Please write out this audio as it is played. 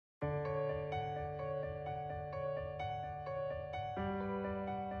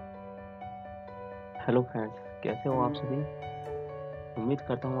Hello friends, कैसे हो आप सभी। उम्मीद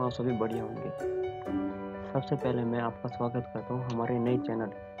करता हूँ आप सभी बढ़िया होंगे। सबसे पहले मैं आपका स्वागत करता हूँ हमारे नए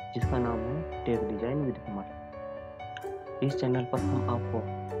चैनल जिसका नाम है टेक डिजाइन विद कमर। इस चैनल पर हम आपको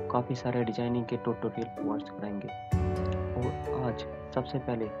काफ़ी सारे डिजाइनिंग के ट्यूटोरियल प्रोवाइड कराएंगे। और आज सबसे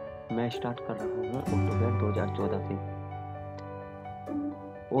पहले मैं स्टार्ट कर रहा हूँ ऑटोकैड 2014 से।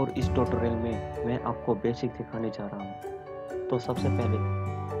 और इस ट्यूटोरियल में मैं आपको बेसिक सिखाने जा रहा हूँ। तो सबसे पहले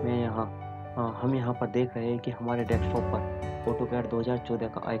हम यहाँ पर देख रहे हैं कि हमारे डेस्कटॉप पर ऑटोकैड 2014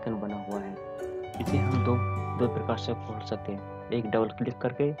 का आइकन बना हुआ है। इसे हम दो प्रकार से खोल सकते हैं, एक डबल क्लिक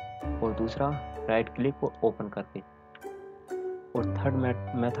करके और दूसरा राइट क्लिक को ओपन करके। और थर्ड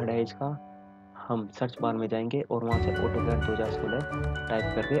मेथड है इसका, हम सर्च बार में जाएंगे और वहाँ से ऑटोकैड 2016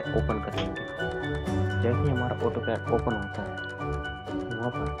 टाइप करके ओपन कर लेंगे। जैसे ही हमारा ऑटोकैड ओपन होता है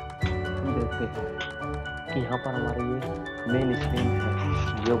वहाँ पर हम देखते हैं कि यहाँ पर हमारा ये मेन स्क्रीन है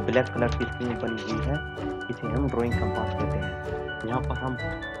जो ब्लैक कलर की स्क्रीन बनी हुई है। इसे हम ड्राइंग कंपास कहते हैं। यहाँ पर हम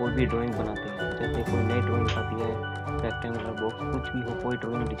कोई भी ड्राइंग बनाते हैं, जैसे कोई नई ड्राइंग आती है, रेक्टेंगुलर बॉक्स कुछ भी हो, कोई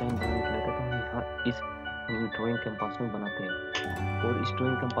ड्राइंग डिजाइन बनाने के लिए तो हम यहाँ इस ड्राइंग कंपास में बनाते हैं। और इस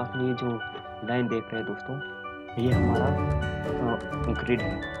ड्राइंग कंपास में ये जो लाइन देख रहे हैं दोस्तों, ये हमारा ग्रिड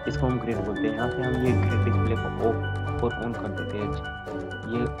है, इसको हम ग्रिड बोलते हैं। यहाँ से हम ये ग्रिड डिस्प्ले को ऑफ और ऑन कर देते हैं।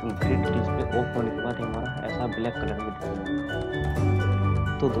 ये ग्रिड डिस्प्ले ऑफ होने के बाद हमारा ऐसा ब्लैक कलर में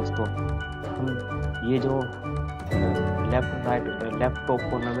दिखेगा। तो दोस्तों हम ये जो लेफ्ट टॉप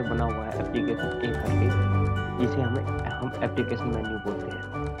कॉर्नर में बना हुआ है एप्लीकेशन ए करके, इसे हम एप्लीकेशन मेन्यू बोलते हैं।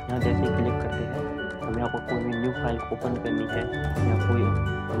 यहाँ जैसे ही क्लिक करते हैं हमें यहाँ पर कोई भी न्यू फाइल ओपन करनी है या कोई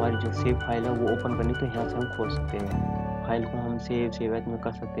हमारी जो सेव फाइल है वो ओपन करनी, तो यहाँ से हम खोल सकते हैं। फाइल को हम सेव एज में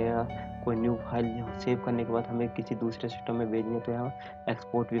कर सकते हैं। कोई न्यू फाइल सेव करने के बाद हमें किसी दूसरे सिस्टम में भेजनी है तो यहाँ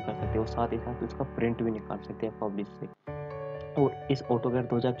एक्सपोर्ट भी कर सकते हैं और साथ ही साथ उसका प्रिंट भी निकाल सकते हैं पब्लिश से। और इस ऑटोकैड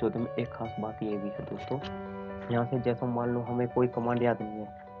 2014 में एक खास बात ये भी है दोस्तों, यहाँ से जैसा मान लो हमें कोई कमांड याद नहीं है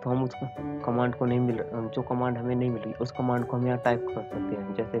तो हम उस कमांड को नहीं मिल जो कमांड हमें नहीं मिल रही उस कमांड को हम यहाँ टाइप कर सकते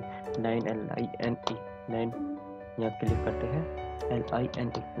हैं। जैसे लाइन यहाँ क्लिक करते हैं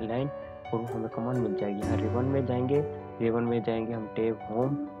LINE लाइन और हमें कमांड मिल जाएगी। यहाँ रिबन में जाएंगे हम टैब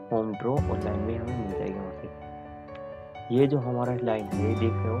होम ड्रॉ और लाइन में हमें मिल जाएगी। वहाँ से ये जो हमारा लाइन है ये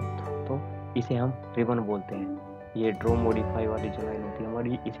देख रहे हो तो इसे हम रिबन बोलते हैं। ये ड्रॉ मॉडिफाई वाली जो लाइन होती है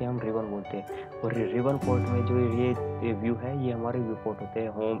हमारी, इसे हम रिबन बोलते हैं। और रिबन पोर्ट में जो ये व्यू है ये हमारे व्यू पोर्ट होते हैं।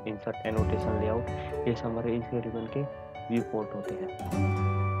 होम, इंसर्ट, एनोटेशन, लेआउट, ये हमारे इस रिबन के व्यू पोर्ट होते हैं।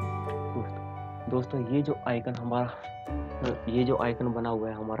 दोस्तों ये जो आइकन बना हुआ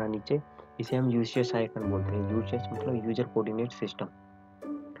है हमारा नीचे, इसे हम यूजेस आइकन बोलते हैं। यूजेस मतलब यूजर कोऑर्डिनेट सिस्टम।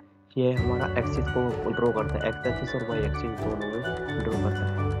 ये हमारा एक्सिस को ड्रॉ करता है, एक्स एक्सिस और वाई एक्सिस दोनों में ड्रॉ करता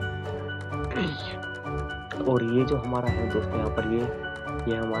है। और ये जो हमारा है दोस्तों यहाँ पर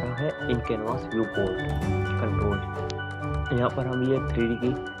ये हमारा है इन कैनवास व्यू पोर्ट कंट्रोल। यहाँ पर हम ये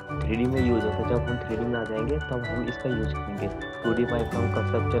 3D में यूज होता है। जब हम 3D में आ जाएंगे तब हम इसका यूज करेंगे। 2D बाइकग्राउंड,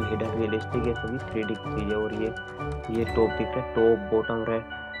 कंसेप्चुअल, हिडन, रियलिस्टिक, ये सभी 3D की चीज़ है। और ये टॉप दिख रहा है, top, bottom,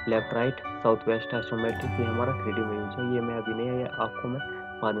 left, right, south west, isometric, ये हमारा 3D में यूज है। ये मैं अभी नहीं है, ये आपको मैं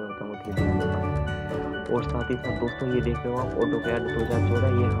बाद में बताऊँगा 3D में। और साथ ही साथ दोस्तों ये देख रहे हो आप ऑटोकैड 2014,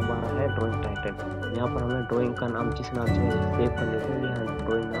 ये हमारा है ड्राइंग टाइटल। यहाँ पर हमें ड्राइंग का नाम जिस नाम से सेव करने से ये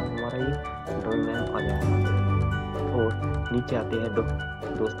ड्राइंग नाम हमारा ये ड्राइंग नाम आ जाएगा। और नीचे आते हैं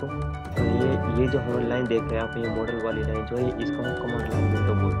दोस्तों, तो ये जो हम लाइन देख रहे हैं आप, ये मॉडल वाली लाइन जो है इसको हम कमांड लाइन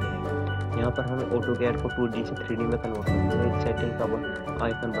विंडो बोलते हैं। यहाँ पर हमें ऑटोकैड को 2D से 3D में कन्वर्ट करना है। सेटिंग का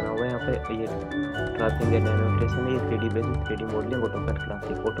आइकन बना हुआ है यहाँ पे, ये ड्राफ्टिंग एंड एनोटेशन है, ये 3D basic, 3D modelling,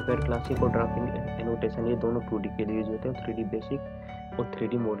 AutoCAD classic और ड्राफ्टिंग एनोटेशन ये दोनों 2D के लिए यूज होते हैं। 3D बेसिक और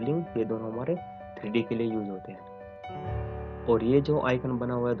 3D मॉडलिंग ये दोनों हमारे 3D के लिए यूज होते हैं। और ये जो आइकन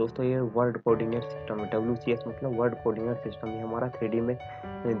बना हुआ है दोस्तों, ये वर्ड कोऑर्डिनेट सिस्टम है। WCS मतलब वर्ड कोऑर्डिनेट सिस्टम, ये हमारा 3D में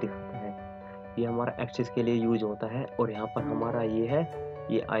दिखाता है। ये हमारा एक्सिस के लिए यूज होता है। और यहाँ पर हमारा ये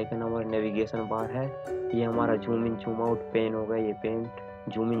आइकन हमारा नेविगेशन बार है। ये हमारा zoom in zoom out pen हो गया, ये pen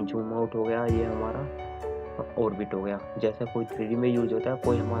zoom in zoom out हो गया। ये हमारा ऑर्बिट हो गया। जैसे कोई 3D में यूज होता है,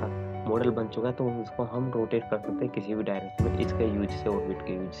 कोई हमारा मॉडल बन चुका है तो उसको हम रोटेट कर सकते हैं किसी भी डायरेक्शन में इसके यूज से, ऑर्बिट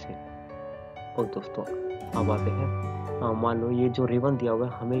के यूज से। और दोस्तों अब आते हैं, मान लो ये जो रिबन दिया हुआ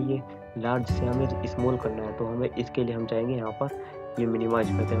है हमें ये लार्ज से हमें स्मॉल करना है, तो हमें इसके लिए हम जाएंगे यहाँ पर, ये मिनिमाइज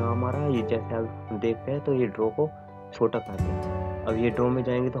करते हैं हमारा। ये जैसे आप देखते हैं तो ये ड्रॉ को छोटा करते हैं। अब ये ड्रॉ में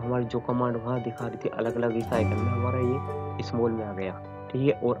जाएंगे तो हमारी जो कमांड वहाँ दिखा रही थी अलग अलग इस आइकन में, हमारा ये स्मॉल में आ गया, ठीक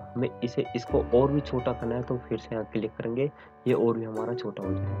है। और हमें इसको और भी छोटा करना है तो फिर से यहाँ क्लिक करेंगे, ये और भी हमारा छोटा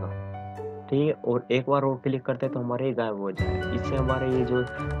हो जाएगा, ठीक है। और एक बार और क्लिक करते हैं तो हमारे ये गायब हो जाएगा। इससे हमारे ये जो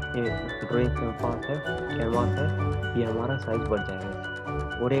ड्राइंग कैनवास है ये हमारा साइज बढ़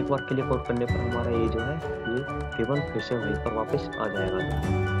जाएगा। और एक बार क्लिक आउट करने पर हमारा ये जो है ये रिबन फिर से वहीं पर वापस आ जाएगा।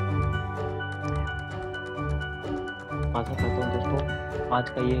 आशा करता हूँ दोस्तों आज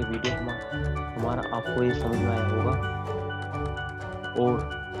का ये वीडियो हमारा आपको ये समझ में आया होगा। और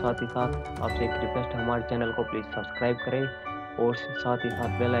साथ ही साथ आपसे एक रिक्वेस्ट है, हमारे चैनल को प्लीज़ सब्सक्राइब करें और साथ ही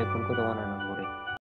साथ बेल आइकन को दबाना ना भूलें।